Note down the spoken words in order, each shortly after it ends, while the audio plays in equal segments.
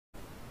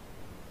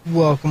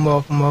Welcome,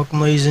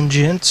 ladies and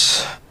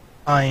gents.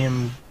 I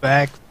am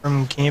back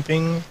from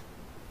camping.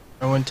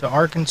 I went to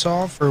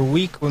Arkansas for a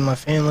week with my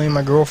family and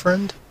my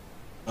girlfriend.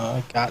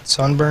 Got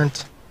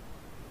sunburnt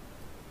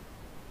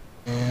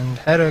and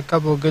had a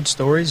couple of good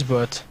stories,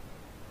 but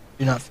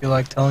do not feel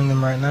like telling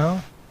them right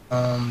now.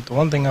 The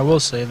one thing I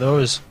will say though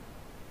is,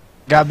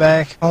 got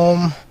back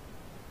home.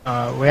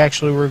 We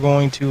actually were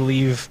going to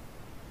leave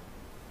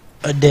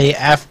a day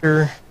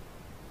after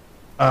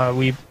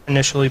we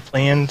initially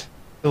planned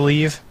to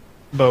leave,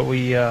 but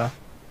we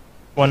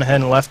went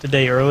ahead and left a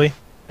day early,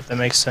 if that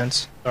makes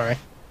sense. Sorry.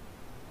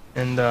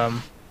 And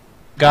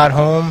got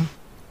home,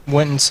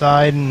 went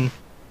inside and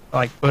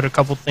put a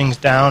couple things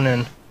down,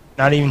 and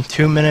not even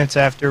 2 minutes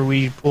after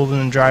we pulled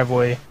in the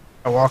driveway,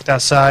 I walked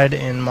outside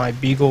and my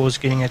beagle was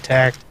getting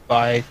attacked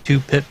by 2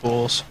 pit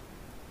bulls.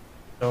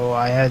 So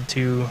I had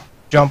to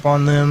jump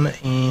on them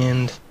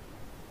and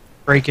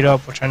break it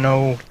up, which I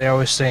know they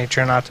always say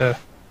try not to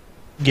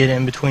get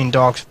in between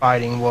dogs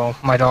fighting. Well,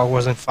 my dog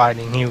wasn't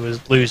fighting, he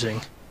was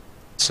losing.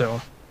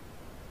 So,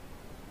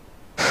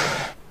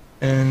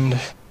 and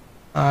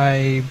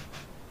I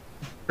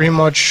pretty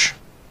much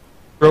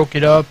broke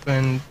it up,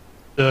 and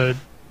the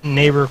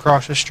neighbor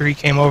across the street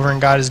came over and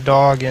got his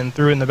dog and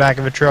threw it in the back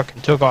of a truck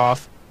and took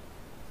off.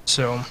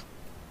 So,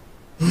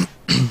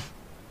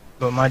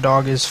 but my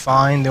dog is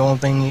fine. The only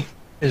thing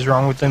is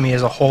wrong with him, he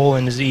has a hole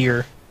in his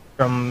ear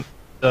from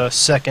the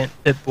second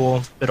pit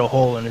bull bit a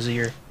hole in his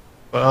ear.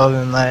 But other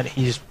than that,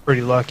 he's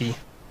pretty lucky.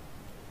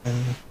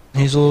 And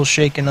he's a little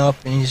shaken up,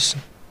 and he's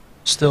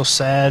still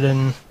sad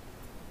and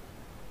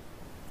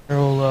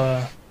real,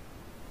 I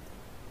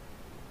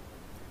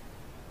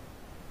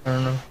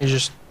don't know, he's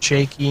just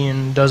shaky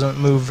and doesn't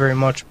move very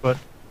much, but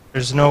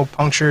there's no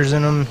punctures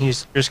in him.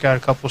 He's just got a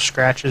couple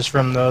scratches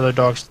from the other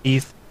dog's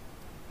teeth,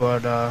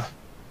 but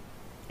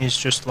he's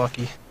just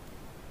lucky.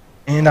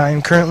 And I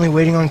am currently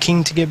waiting on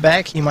King to get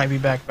back. He might be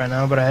back by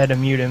now, but I had to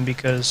mute him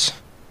because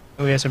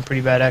we had some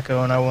pretty bad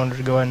echo, and I wanted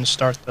to go ahead and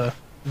start the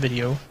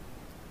video.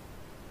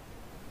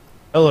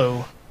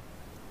 Hello.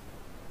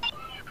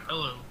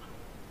 Hello.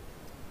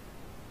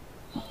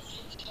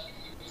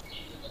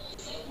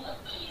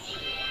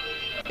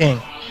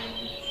 King.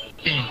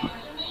 King.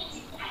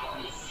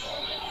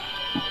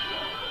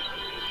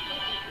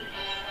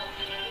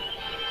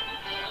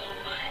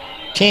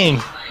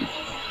 King.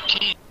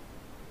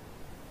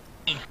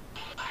 King.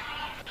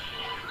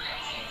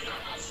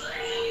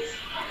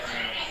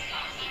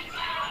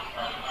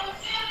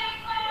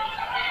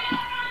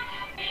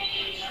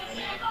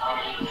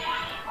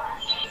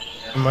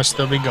 He must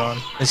still be gone.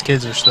 His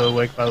kids are still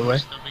awake, by the way.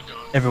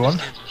 Everyone.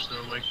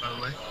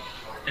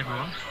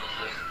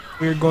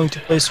 We're going to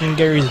play some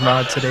Gary's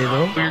mod today,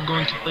 though.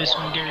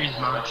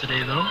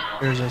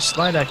 There's a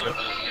slight echo.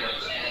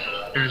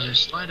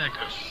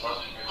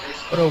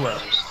 But oh well.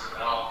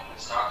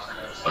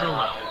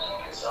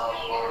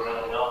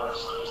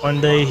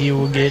 One day he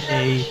will get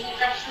a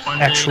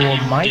actual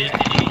mic.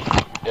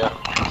 Yeah.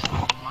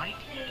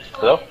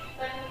 Hello?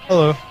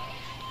 Hello.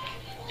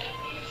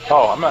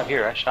 Oh, I'm not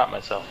here. I shot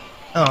myself.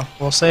 Oh,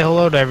 well, say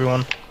hello to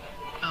everyone.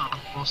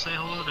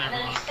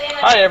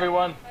 Hi,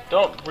 everyone.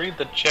 Don't read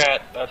the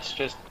chat. That's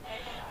just...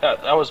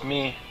 That was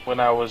me when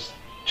I was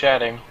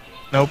chatting.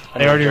 Nope,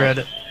 they already read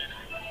it.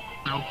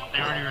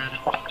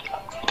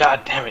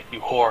 God damn it, you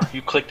whore.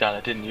 You clicked on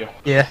it, didn't you?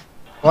 Yeah.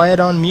 Why I'd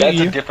unmute That's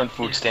you? a different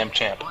food stamp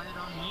champ.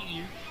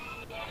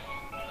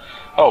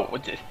 Oh,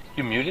 what did,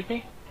 you muted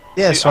me?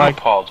 Yeah, Dude, so I'm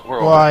appalled.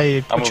 We're over.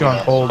 I I'm put you on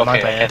moving hold, my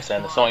Okay, I bad. can't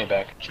stand this. Don't you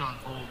back.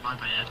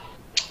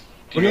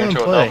 What are you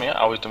intro gonna without play? me? I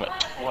always do it.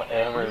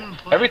 Whatever.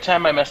 Every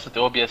time I mess with the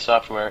OBS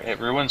software, it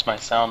ruins my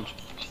sound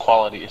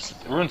quality. It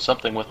ruins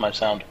something with my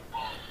sound.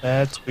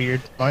 That's weird.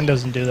 Mine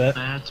doesn't do that.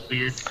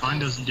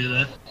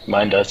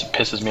 Mine does. It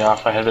pisses me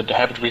off. I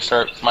have to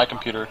restart my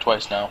computer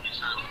twice now.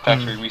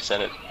 Factory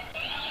reset it.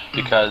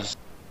 Because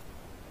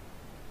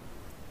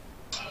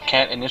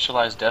can't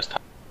initialize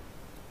desktop.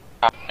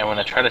 And when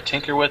I try to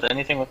tinker with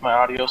anything with my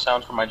audio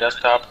sound from my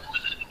desktop,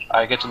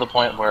 I get to the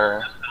point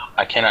where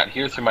I cannot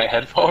hear through my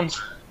headphones.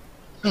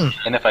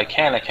 And if I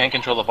can't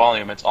control the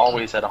volume. It's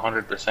always at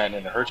 100% and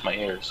it hurts my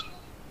ears.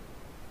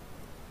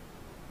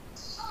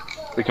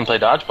 We can play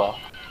Dodgeball.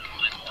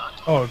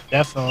 Oh,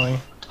 definitely.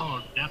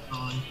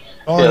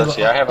 Yeah,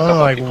 see, I have a only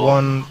couple like people.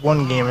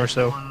 one game or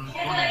so,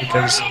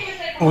 because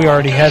we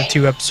already had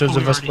 2 episodes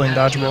of us playing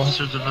Dodgeball.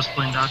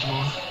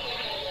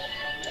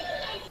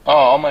 Oh,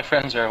 all my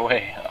friends are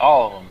away.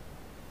 All of them.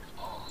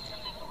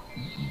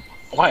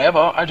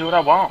 Whatever, I do what I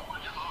want.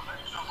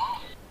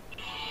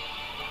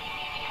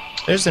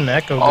 There's an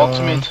echo going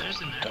Ultimate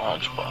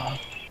Dodgeball.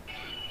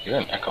 You're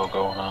an echo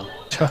going on. on.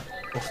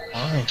 Well,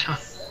 fine.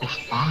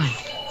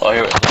 Oh,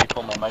 here, let me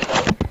pull my mic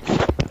out.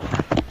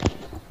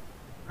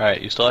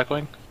 Alright, you still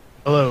echoing?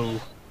 Hello.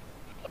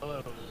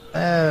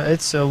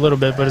 It's a little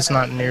bit, but it's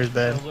not near as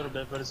bad.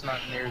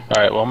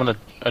 Alright, well I'm gonna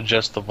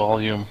adjust the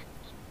volume.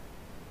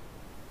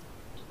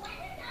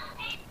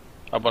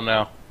 How about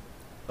now?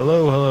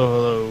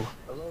 Hello.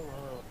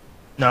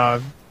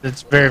 No,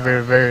 it's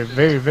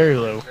very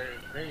low.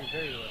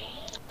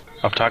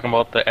 I'm talking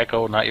about the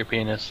echo, not your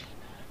penis.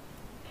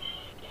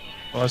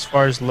 Well, as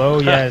far as low,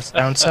 yeah, it's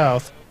down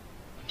south.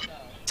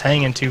 It's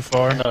hanging too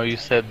far. No, you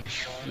said...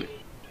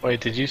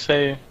 Wait, did you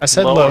say I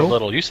said low, low. or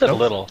little? You said Nope.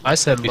 little. I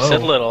said You low.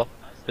 said little.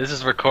 This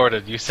is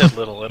recorded. You said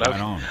little. And Right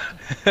on.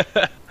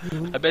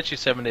 I bet you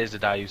 7 Days to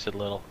Die you said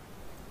little.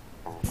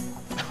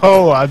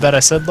 Oh, I bet I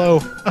said low.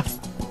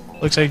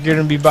 Looks like you're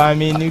gonna be buying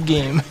me a new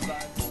game.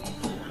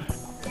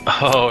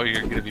 Oh,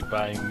 you're gonna be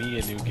buying me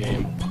a new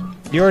game.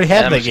 You already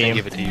had And I'm that just gonna game.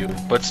 give it to you,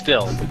 but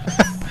still.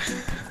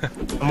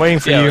 I'm waiting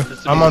for Yeah, you. but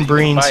this I'm means on you can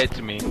Breens. Buy it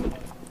to me.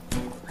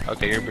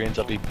 Okay, your brains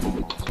will be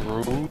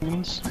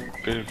Bruins?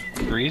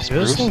 Grease?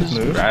 Those things Bruces?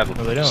 move. I don't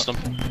No, they don't.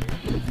 Something.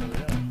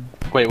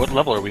 Wait, what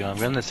level are we on?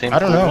 We're in the same I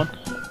don't know. one?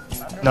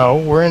 No,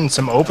 we're in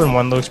some open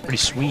one. Looks pretty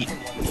sweet.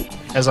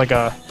 Has like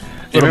a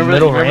Do you little remember,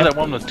 middle remember ramp. that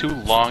one with 2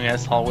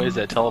 long-ass hallways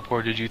that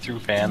teleported you through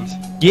fans?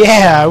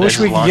 Yeah, I wish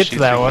That we just could get launched to you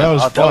that through one. That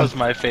fans? was Oh, fun. That was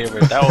my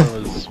favorite. That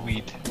one was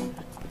sweet.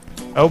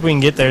 I hope we can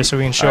get there so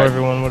we can show Alright.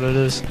 everyone what it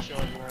is.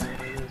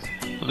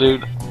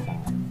 Dude,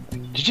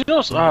 did you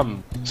know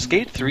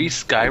Skate 3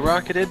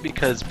 skyrocketed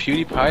because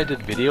PewDiePie did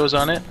videos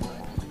on it?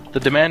 The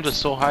demand was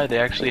so high they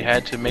actually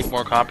had to make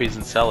more copies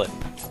and sell it.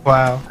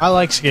 Wow, I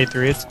like Skate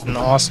 3. It's an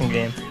awesome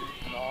game.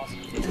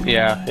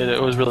 Yeah, it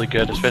was really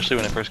good, especially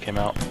when it first came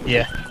out.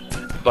 Yeah.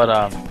 But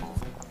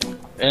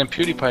and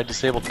PewDiePie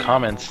disabled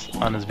comments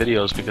on his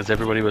videos because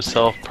everybody was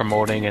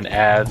self-promoting and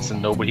ads,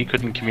 and he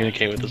couldn't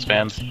communicate with his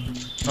fans.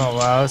 Oh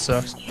wow, that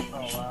sucks.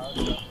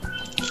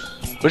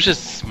 Which is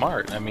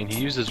smart. I mean, he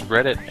uses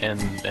Reddit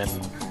and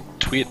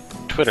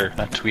Twitter,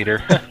 not Tweeter,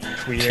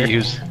 Tweeter. to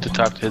use to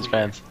talk to his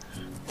fans.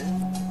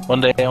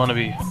 One day I want to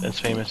be as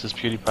famous as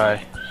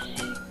PewDiePie.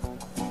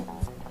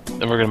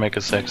 Then we're gonna make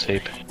a sex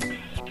tape.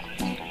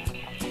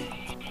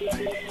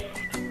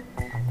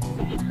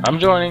 I'm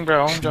joining,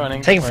 bro. I'm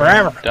joining. Take We're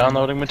forever.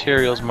 Downloading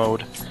materials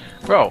mode.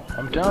 Bro,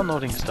 I'm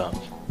downloading stuff.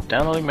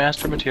 Downloading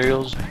master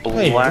materials,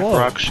 Wait, Black whoa.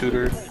 Rock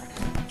Shooter.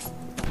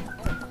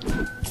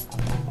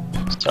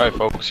 Sorry,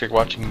 folks, you're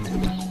watching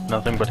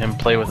nothing but him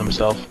play with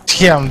himself.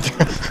 Yeah, you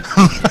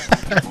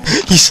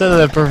said it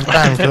at the perfect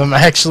time because I'm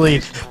actually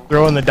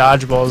throwing the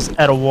dodgeballs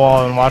at a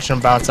wall and watching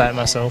them bounce at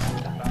myself.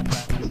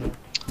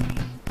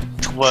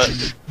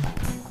 What?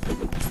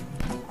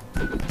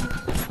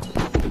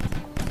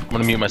 I'm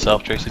gonna mute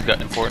myself. Tracy's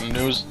got important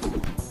news.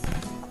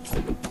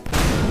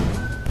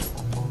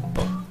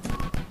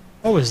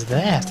 What was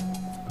that?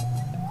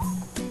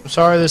 I'm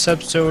sorry this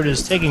episode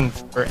is taking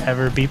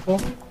forever,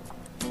 people.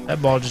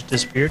 That ball just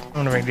disappeared. I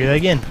wonder if I can do that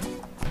again.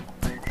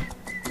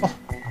 Oh,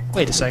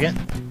 wait a second.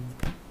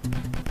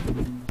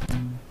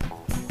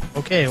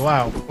 Okay,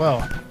 wow,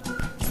 well.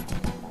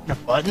 A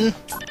button?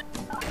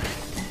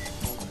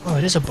 Oh,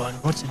 it is a button.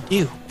 What's it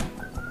do?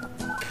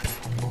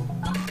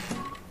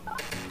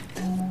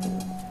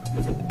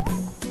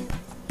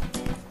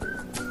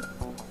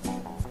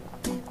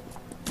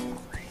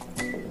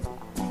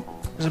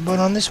 There's a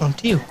button on this one,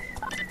 too.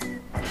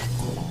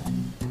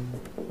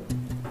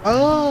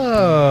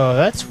 Oh,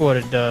 that's what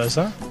it does,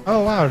 huh?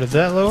 Oh, wow, did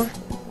that lower?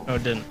 No,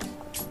 it didn't.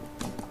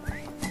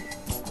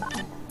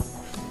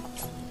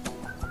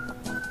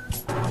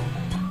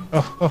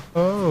 Oh, ho,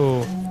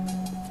 ho.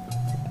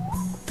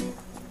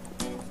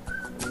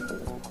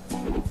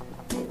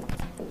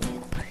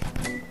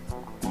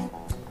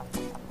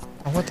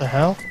 Oh, what the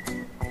hell?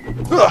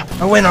 Ugh,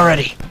 I win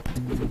already!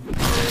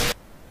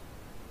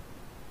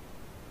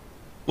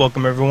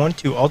 Welcome everyone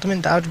to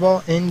Ultimate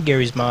Dodgeball in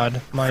Gary's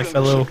Mod, my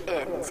fellow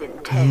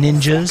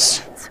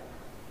ninjas.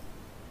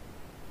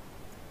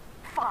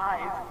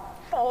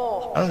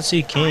 I don't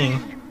see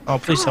King. Oh,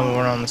 please tell me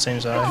we're on the same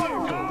side.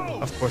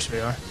 Of course we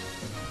are.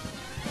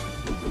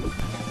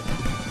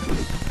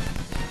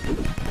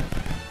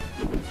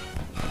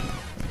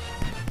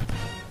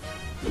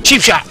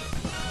 Cheap shot!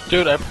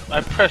 Dude, I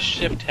pressed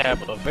Shift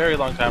Tab a very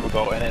long time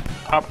ago, and it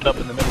popped up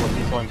in the middle of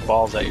me throwing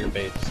balls at your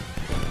face.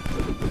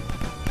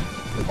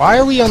 Why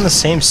are we on the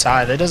same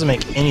side? That doesn't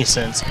make any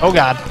sense. Oh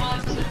god.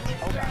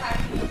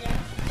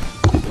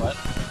 What?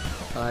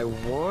 I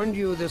warned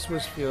you this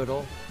was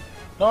futile.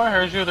 No, I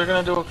heard you. They're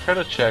gonna do a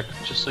credit check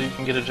just so you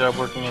can get a job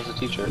working as a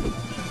teacher.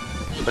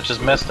 Which is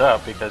messed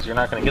up because you're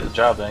not gonna get the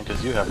job then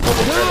because you have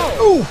double credit.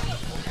 Ooh!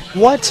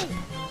 What?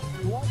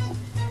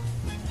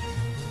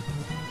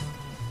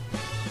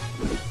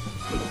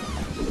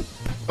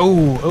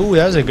 Oh,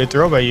 that was a good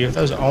throw by you. That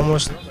was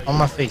almost on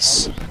my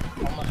face.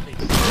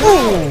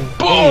 Ooh!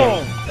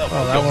 Boom!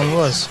 Oh, that one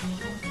was.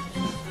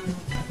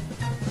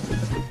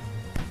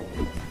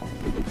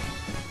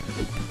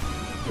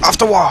 Off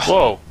the wall!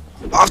 Whoa!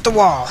 Off the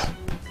wall!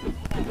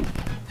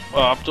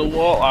 Off the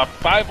wall. Off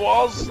 5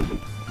 walls?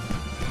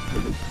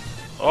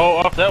 Oh,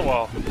 off that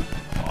wall.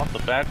 Off the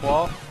back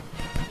wall.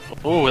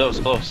 Ooh, that was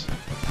close.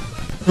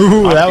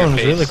 Ooh, Off that your one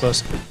was face. really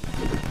close.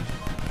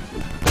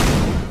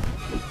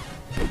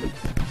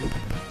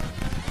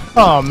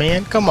 Oh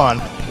man, come on.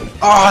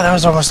 Oh, that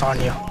was almost on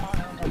you.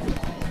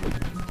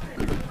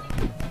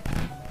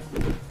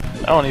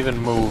 I don't even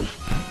move.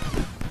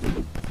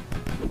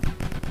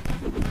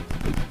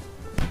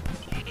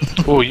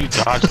 Ooh, you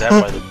dodged that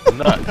by the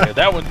nut. Yeah,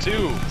 that one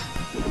too.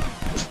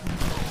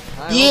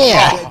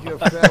 Yeah! Your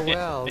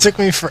farewell. It took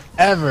me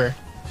forever.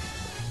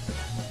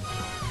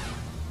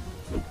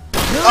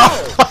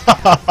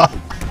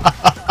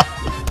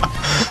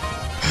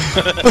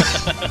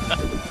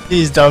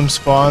 These dumb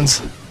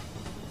spawns.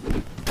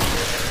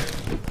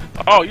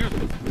 Oh, you're.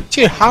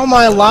 Dude, how am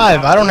I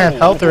alive? I don't have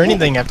health or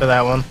anything after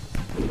that one.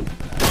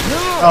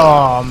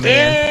 Oh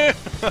man.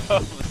 Damn!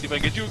 Let's see if I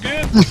get you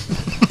again.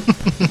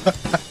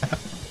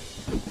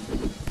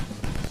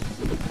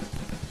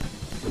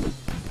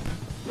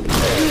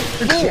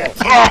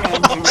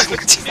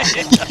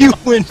 You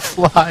went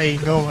flying.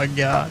 Oh my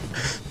god.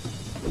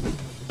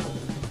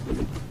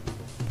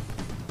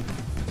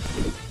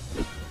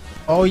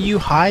 Oh, you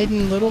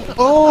hiding, little.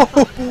 Oh!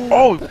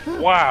 Oh,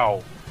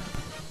 wow.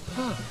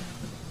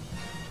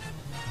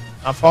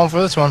 I'm falling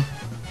for this one.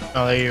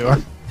 Oh, there you are.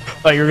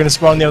 Thought you were gonna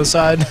spawn on the other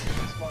side.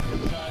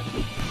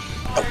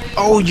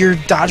 Oh, your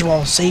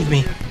dodgeball saved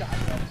me.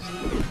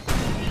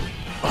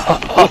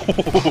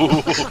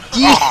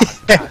 Yeah.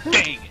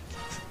 Dang it.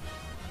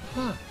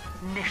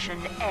 Mission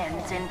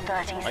ends in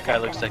 30 seconds. My guy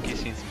looks like he's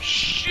seen some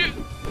shit.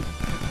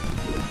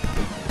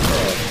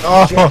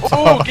 Oh.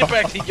 Oh, get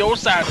back to your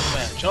side of the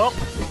map, chump.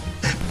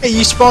 Hey,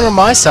 you spawned on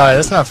my side.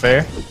 That's not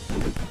fair.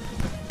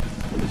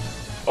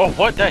 Oh,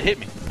 what? That hit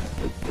me.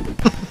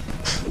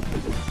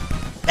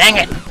 Dang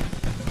it!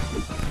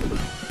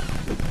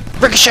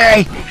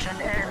 Ricochet!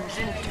 Mission ends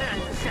in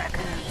 10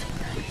 seconds.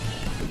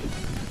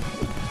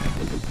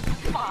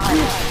 5,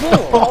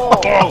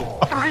 4,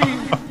 3,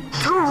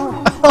 2,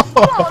 1.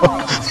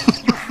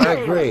 I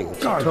agree.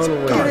 Total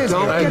win.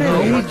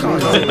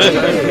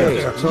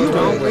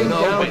 Don't bring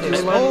down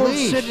this old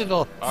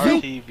citadel.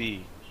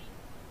 RTV.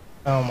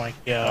 Oh my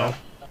god.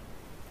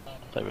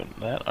 Type in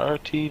that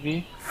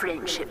RTV.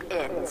 Friendship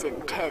ends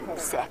in 10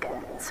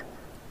 seconds.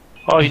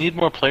 Oh, you need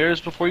more players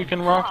before you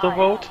can rock the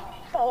vote?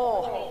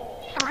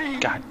 4, 3,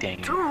 God dang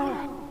it. 2,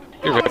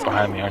 You're right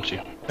behind me, aren't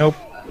you? Nope.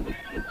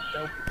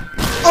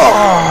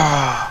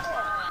 Oh!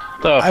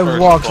 I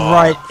walked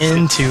right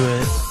into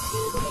it.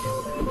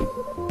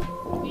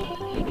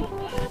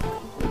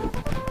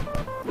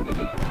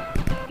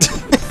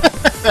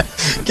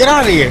 Get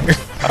out of here!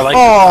 I like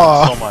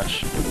Oh. this so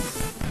much.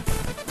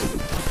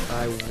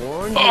 I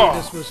warned you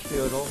this was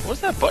futile.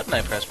 What's that button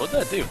I pressed? What'd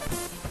that do?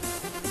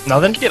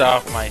 Nothing? Get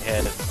off my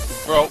head.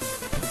 Bro.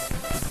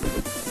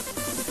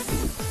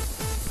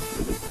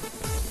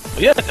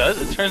 Well, yeah, it does.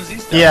 It turns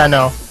these down. Yeah, I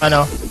know. I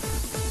know.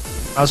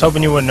 I was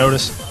hoping you wouldn't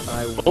notice.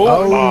 I Oh,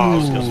 Oh. I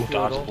was gonna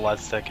dodge the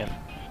last second.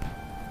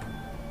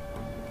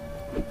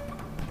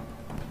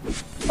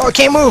 Oh, I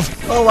can't move!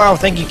 Oh wow,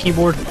 thank you,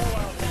 keyboard.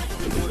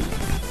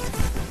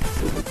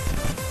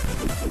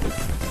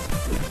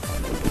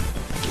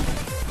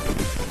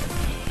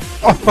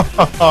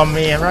 Oh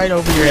man, right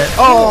over your head.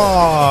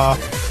 Oh!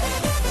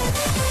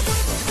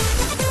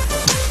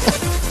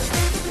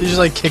 You just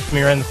like kicked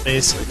me right in the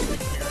face.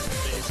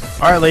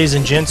 Alright, ladies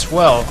and gents,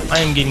 well, I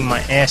am getting my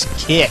ass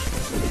kicked.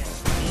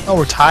 Oh,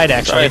 we're tied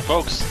actually. Sorry,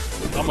 folks.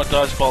 I'm a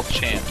dodgeball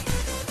champ.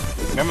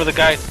 Remember the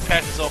guy who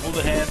passed his elbow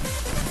the hand?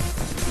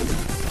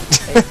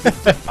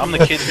 I'm the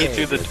kid he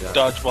threw the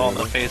dodgeball in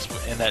the face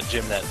in that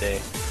gym that day.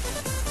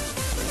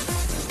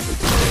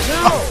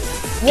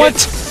 What? Get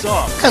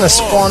some. What kind of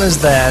spawn is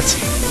that?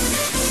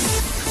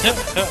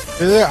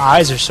 Dude, their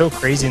eyes are so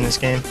crazy in this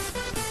game.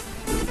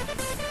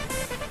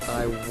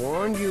 I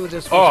warned you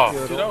this was Oh,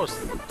 futile. dude, that was...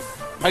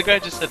 My guy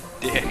just said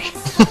dick.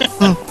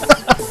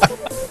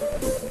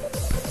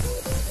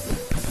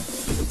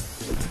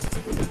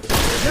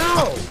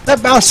 No!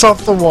 That bounced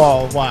off the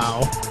wall,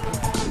 wow.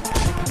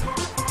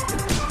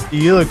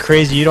 You look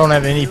crazy, you don't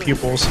have any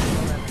pupils.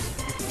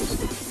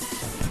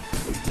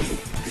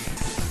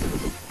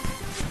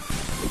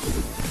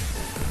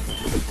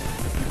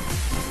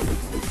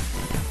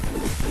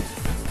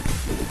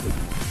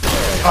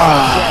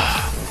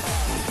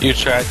 You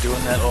tried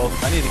doing that old...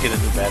 I need to get a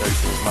new battery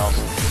for this mouse.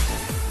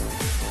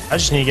 I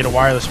just need to get a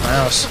wireless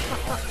mouse.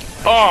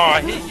 Oh,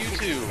 I hit you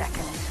too.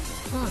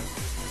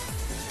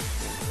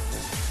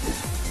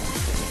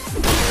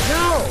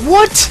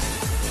 What?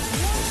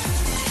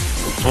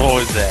 What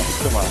was that?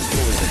 Come on,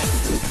 what was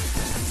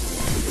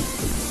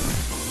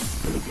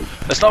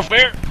that? That's not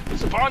fair!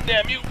 Spawn,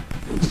 damn you!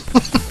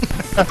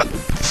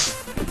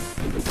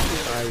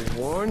 I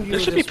warned you There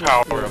should be this was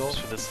futile. power-ups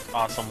for this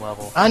awesome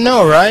level. I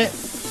know, right?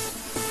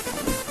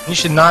 You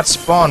should not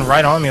spawn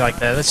right on me like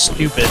that. That's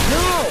stupid.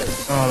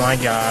 Oh my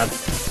god.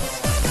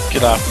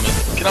 Get off me.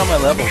 Get on my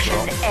level, Mission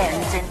bro.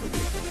 ends in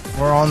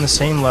We're on the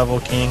same level,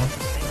 King.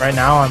 Right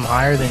now, I'm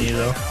higher than you,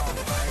 though.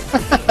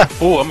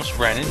 Oh, I almost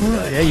ran into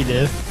that. Yeah, you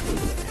did.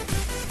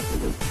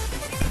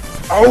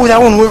 Oh,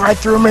 that one went right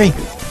through me.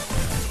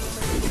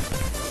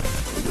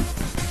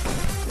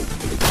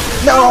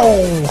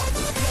 No!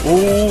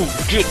 Oh,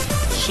 get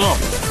some.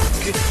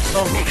 Get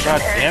some. God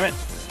damn it.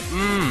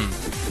 Mmm.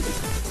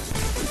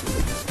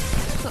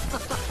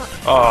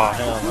 Oh,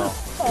 hell no.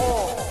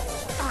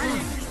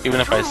 Even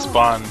if I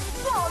spawn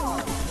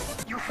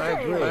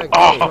agree.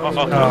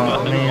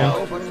 Oh, man.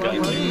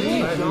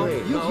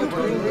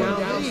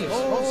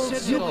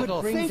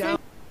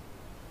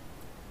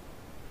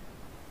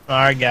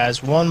 Alright,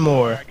 guys, one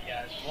more.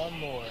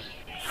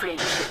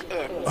 Friendship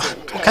ends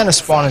in 10 What kind of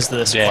spawn is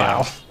this? Damn.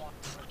 Wow.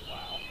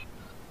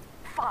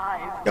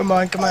 5, Come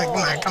on, come on, come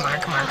on, come on,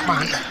 come on, come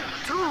on.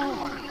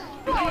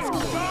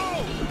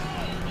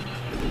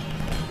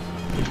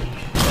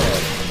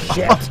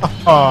 2,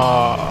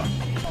 Aww.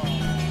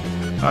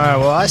 Alright,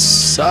 well, I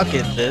suck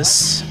at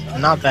this.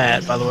 Not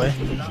bad, by the way.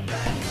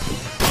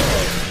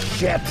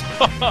 Shit.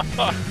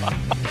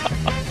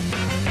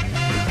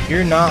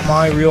 You're not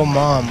my real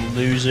mom,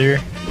 loser.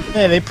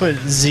 Hey, they put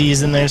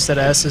Z's in there instead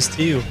of S's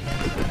too.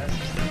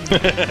 Maybe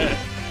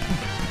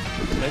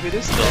it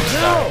is still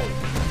no.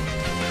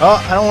 Oh,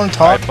 I don't want to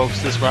Alright, talk.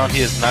 folks, this round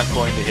he is not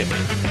going to hit me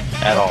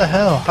at What all. the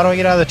hell? How do I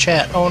get out of the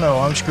chat? Oh no,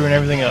 I'm screwing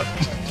everything up.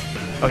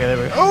 Okay, there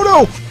we go. Oh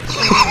no!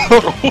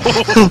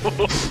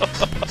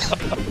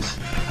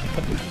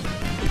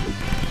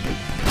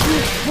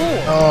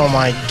 Oh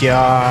my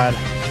god.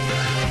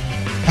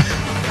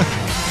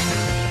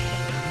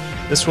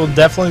 This will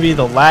definitely be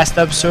the last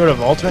episode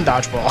of Ultimate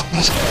Dodgeball.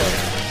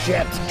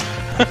 Shit.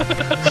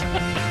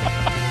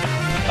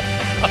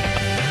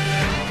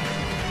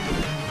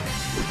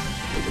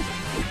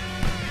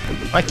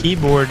 My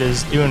keyboard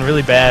is doing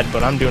really bad,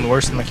 but I'm doing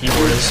worse than my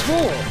keyboard is.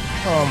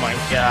 Oh my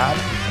god.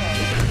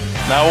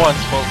 Not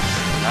once, folks.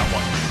 Not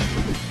once.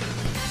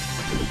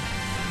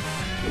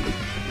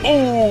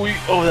 Oh,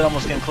 that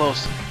almost came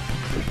close.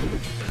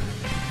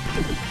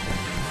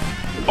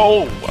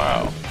 Oh,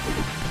 wow.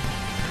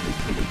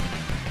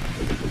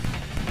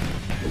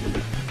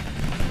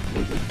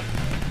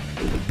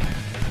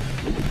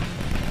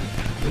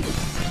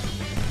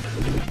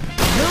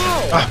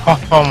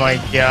 Oh my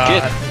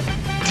god.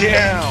 Get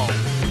down.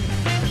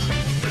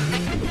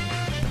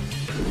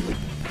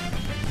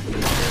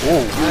 I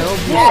hope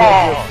you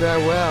said your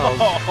farewells.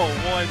 Oh,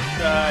 one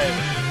time.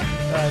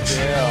 God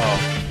damn.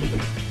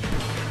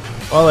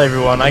 Well,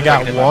 everyone, I got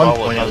Taking my 1 ball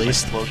point with at us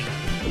least. explosion.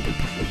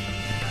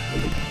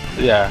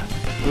 Yeah,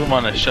 we don't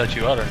want to shut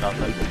you out or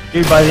nothing.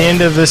 Dude, by the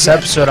end of this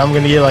episode, I'm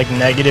gonna get like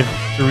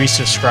 -3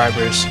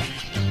 subscribers.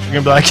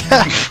 You're gonna be like,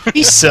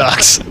 he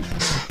sucks.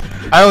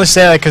 I only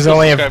say that because I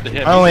only have Subscribe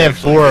to him, I only he's have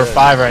actually 4 or good.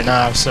 5 right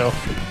now. So,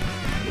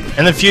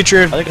 in the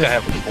future, I think I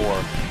have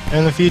 4.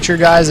 in the future,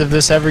 guys, if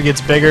this ever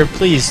gets bigger,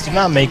 please do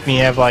not make me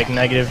have like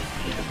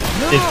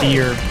 -50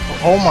 or.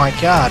 Oh my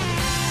god.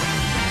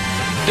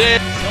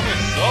 Dead. Summer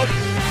sucks.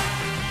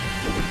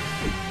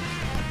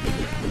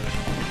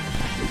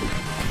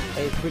 A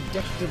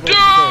predictable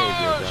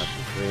behavior, Dr.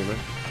 Freeman.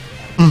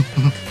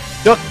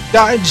 Duck,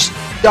 dodge,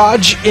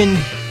 dodge, and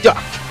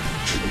duck.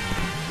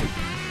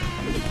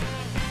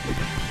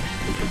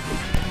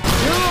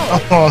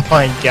 Oh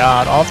my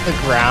god, off the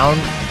ground.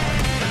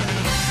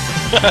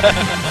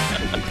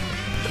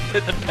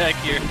 Hit the back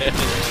of your head.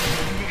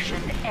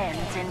 mission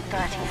ends in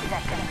 30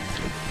 seconds.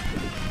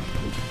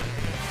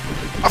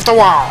 Off the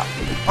wall!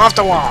 Off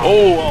the wall!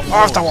 Oh,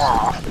 Off the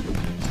wall!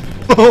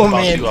 Oh Bounce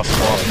man. you off the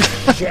wall.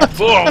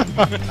 Boom.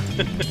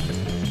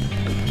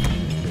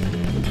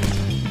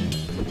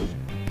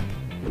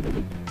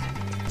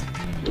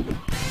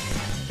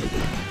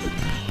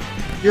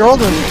 You're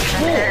holding.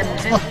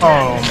 Ends in 10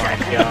 Oh my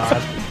seconds.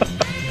 god.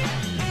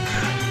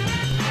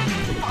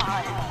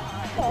 5,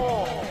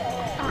 4,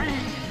 3,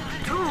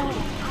 2,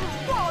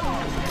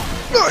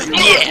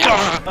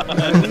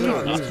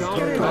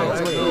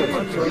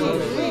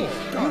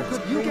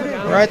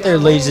 1. Right there,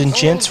 ladies and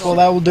gents. Well,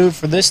 that will do it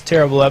for this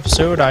terrible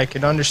episode. I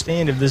can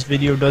understand if this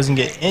video doesn't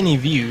get any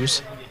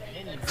views,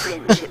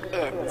 Friendship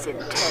ends in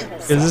 10 because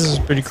seconds. this is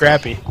pretty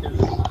crappy.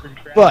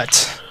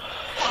 But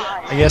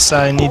I guess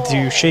I need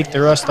to shake the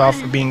rust off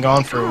for being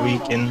gone for a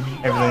week and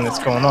everything that's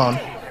going on.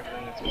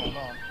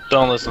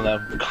 Don't listen to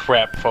that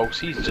crap, folks.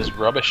 He's just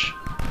rubbish.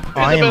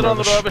 I He's a am bit on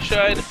the rubbish. rubbish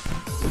side.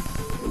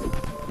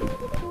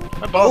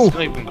 My balls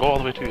don't even go all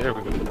the way to there.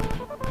 We go.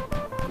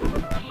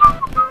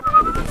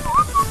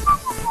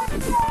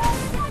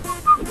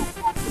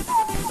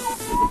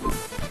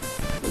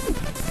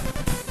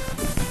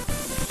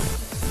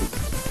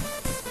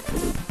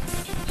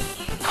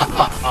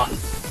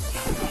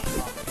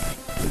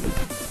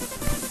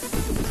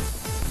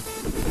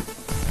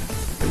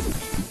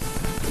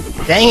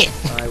 Dang it!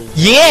 I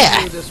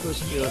Yeah! knew this was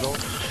futile.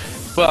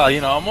 Well,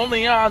 you know, I'm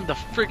only on the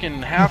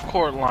freaking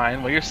half-court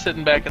line while you're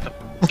sitting back at the...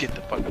 Get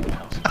the fuck out of the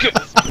house. Get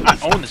this. I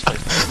own this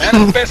place.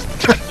 Manifest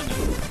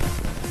destiny.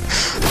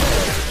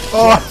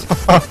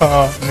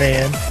 Oh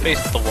man.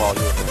 Face the wall,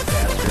 you little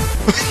bastard.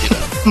 Get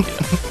up.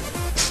 Get up.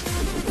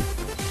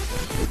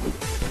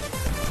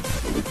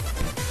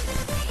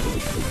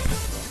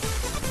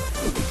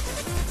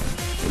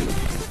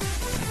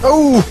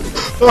 Oh!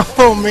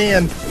 Oh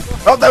man!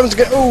 Oh, that was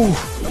good. Oh!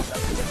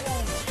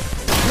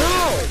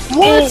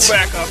 What? Oh,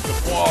 back off the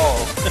wall.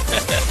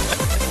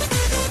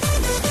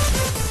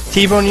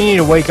 T-Bone, you need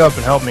to wake up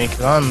and help me,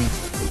 because I'm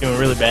doing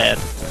really bad.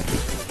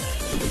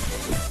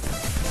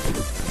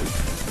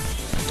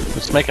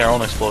 Let's make our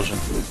own explosion.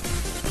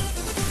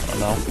 Oh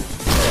no.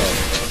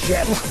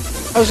 Shit.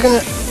 I was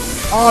gonna...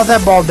 Oh,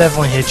 that ball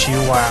definitely hit you.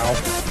 Wow.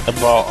 The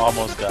ball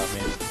almost got me.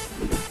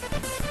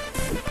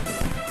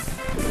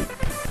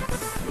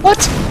 What?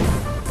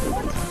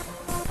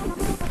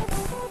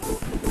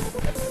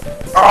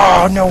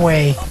 Oh, no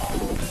way.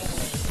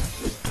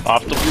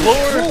 Off the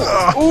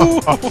floor! Ooh!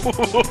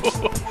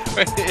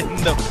 Right in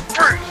the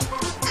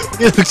face!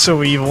 You look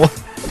so evil.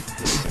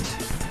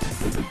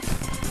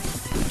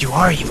 You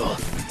are evil.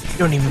 You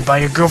don't even buy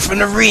your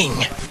girlfriend a ring.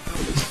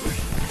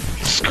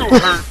 Screw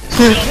her!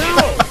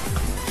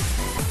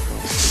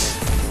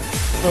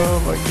 Oh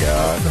my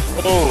god.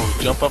 Oh,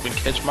 jump up and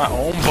catch my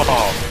own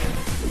ball.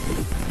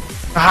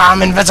 Ah,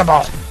 I'm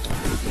invincible.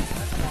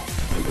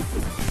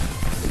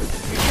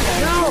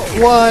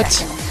 What?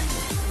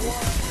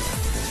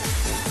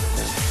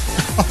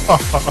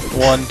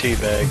 One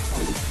teabag.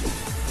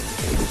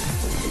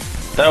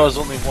 That was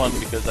only one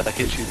because I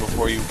hit you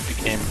before you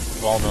became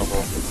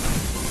vulnerable.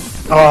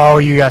 Oh,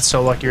 you got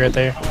so lucky right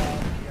there.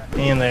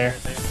 And there.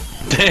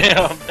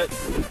 Damn! I'm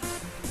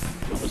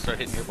gonna start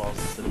hitting your balls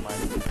instead of mine.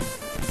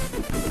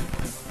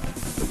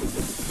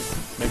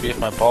 Maybe if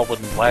my ball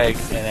wouldn't lag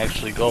and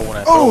actually go when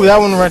I throw Oh, it. that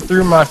one right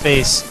through my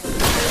face.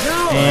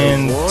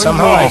 And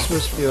somehow This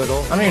was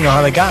futile. I don't even know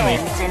how they got me.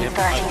 ends in Yep,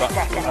 30 I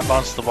seconds.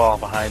 bounced the ball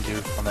behind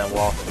you on that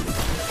wall.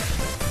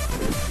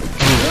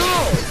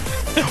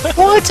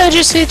 What? I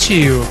just hit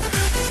you.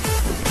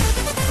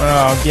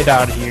 Oh, get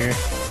out of here.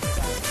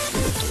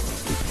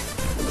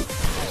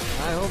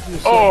 I hope you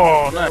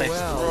Oh, said nice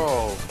well.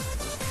 throw!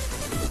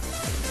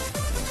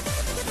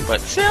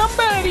 But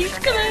somebody's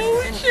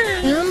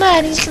closer!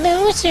 Somebody's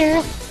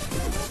closer.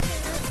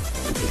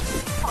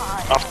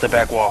 Off the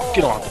back wall.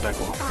 Get on off the back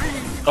wall.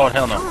 Oh,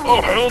 hell no.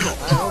 Oh, hell no!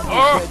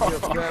 I hope you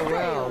said your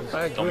farewells.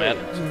 I Don't matter.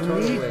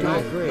 Totally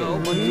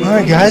agree.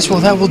 Alright guys,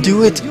 well that will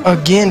do it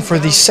again for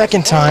the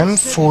second time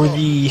for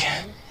the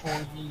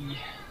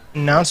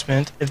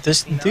announcement. If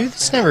this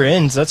never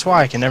ends, that's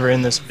why I can never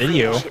end this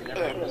video. Friendship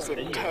ends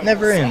in 10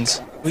 Never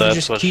ends. We That's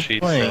just what keep she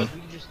playing. said.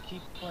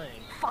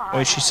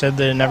 Wait, she said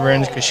that it never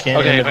ends because she can't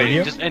Okay, end the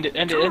video? just end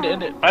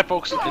it. Bye,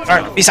 folks. It's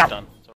Alright, peace out. done.